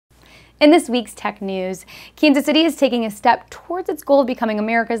In this week's tech news, Kansas City is taking a step towards its goal of becoming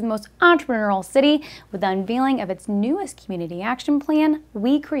America's most entrepreneurial city with the unveiling of its newest community action plan,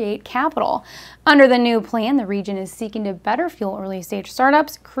 We Create Capital. Under the new plan, the region is seeking to better fuel early-stage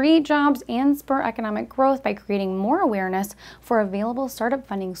startups, create jobs, and spur economic growth by creating more awareness for available startup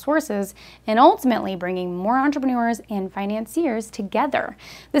funding sources and ultimately bringing more entrepreneurs and financiers together.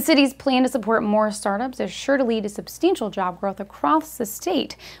 The city's plan to support more startups is sure to lead to substantial job growth across the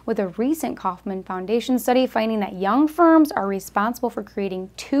state, with a recent Kauffman Foundation study finding that young firms are responsible for creating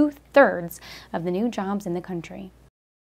 2/3 of the new jobs in the country.